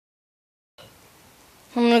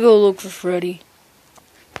I'm gonna go look for Freddy.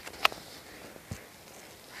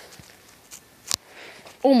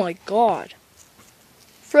 Oh my god.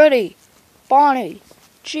 Freddy, Bonnie,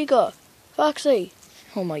 Chica, Foxy.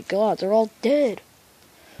 Oh my god, they're all dead.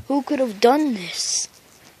 Who could have done this?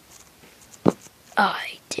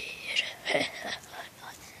 I did.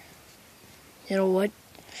 You know what?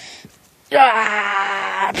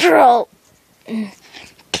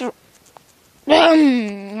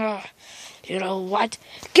 You know what?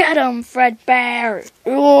 Get him, Fredbear!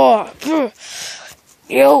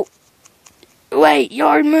 You! Wait,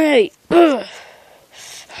 you're me! Oh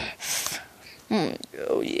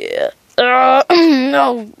yeah.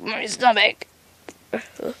 No, my stomach.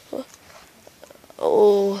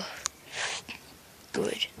 Oh,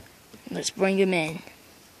 good. Let's bring him in.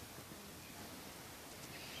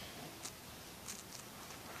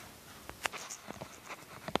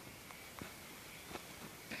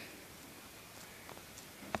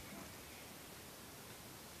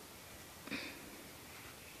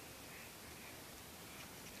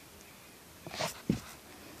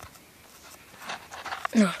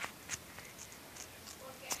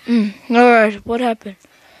 Alright, what happened?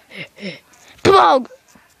 Come on!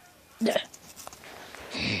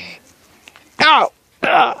 Ow!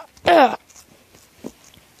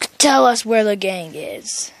 Tell us where the gang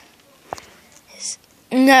is.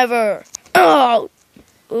 Never. Oh!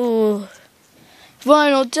 Ooh.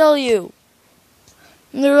 Fine, I'll tell you.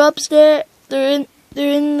 They're upstairs. They're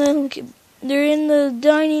in the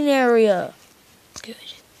dining area. Good.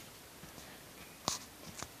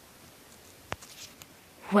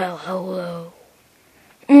 Well, hello.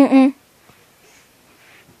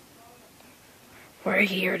 We're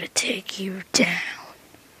here to take you down.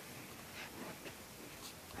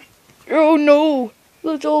 Oh no!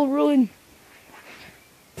 Let's all run.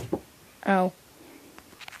 Oh.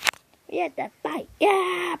 We had that fight.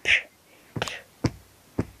 Yeah!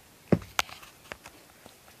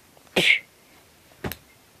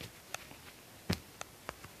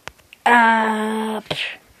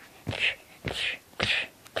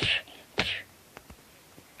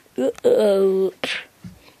 Uh-oh.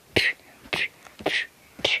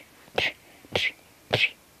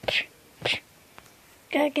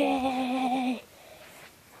 Cookie.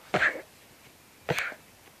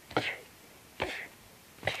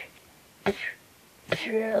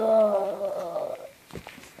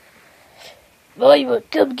 Boy,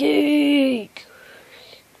 what cupcake?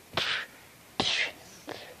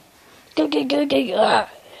 Cupcake.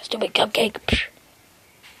 Stupid cupcake.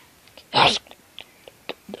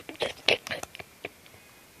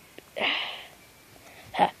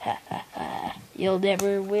 You'll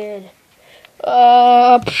never win.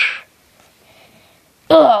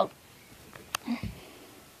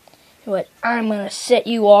 What? I'm gonna set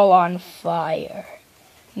you all on fire.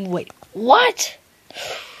 Wait, what?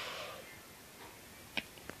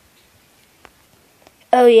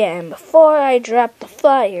 Oh yeah, and before I drop the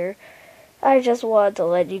fire, I just wanted to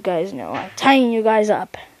let you guys know I'm tying you guys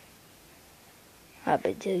up. Up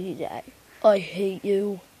until you die. I hate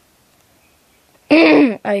you.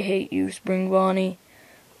 I hate you, Spring Bonnie.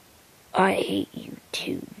 I hate you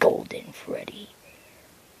too, Golden Freddy.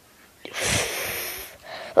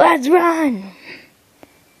 Let's run!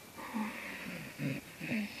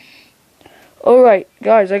 Alright,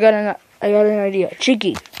 guys, I got an idea.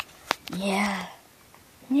 Cheeky. Yeah.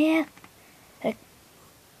 A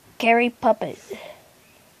Carrie puppet.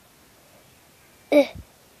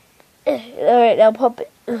 Alright, now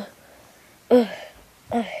puppet.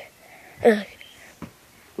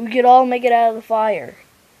 We could all make it out of the fire.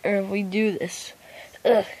 Or if we do this.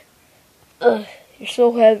 You're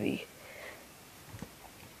so heavy.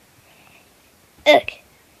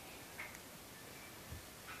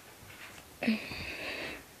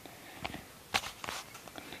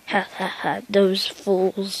 Ha ha ha, those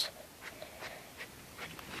fools.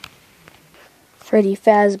 Freddy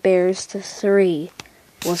Fazbear's 3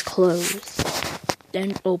 was closed,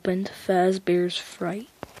 then opened Fazbear's Fright.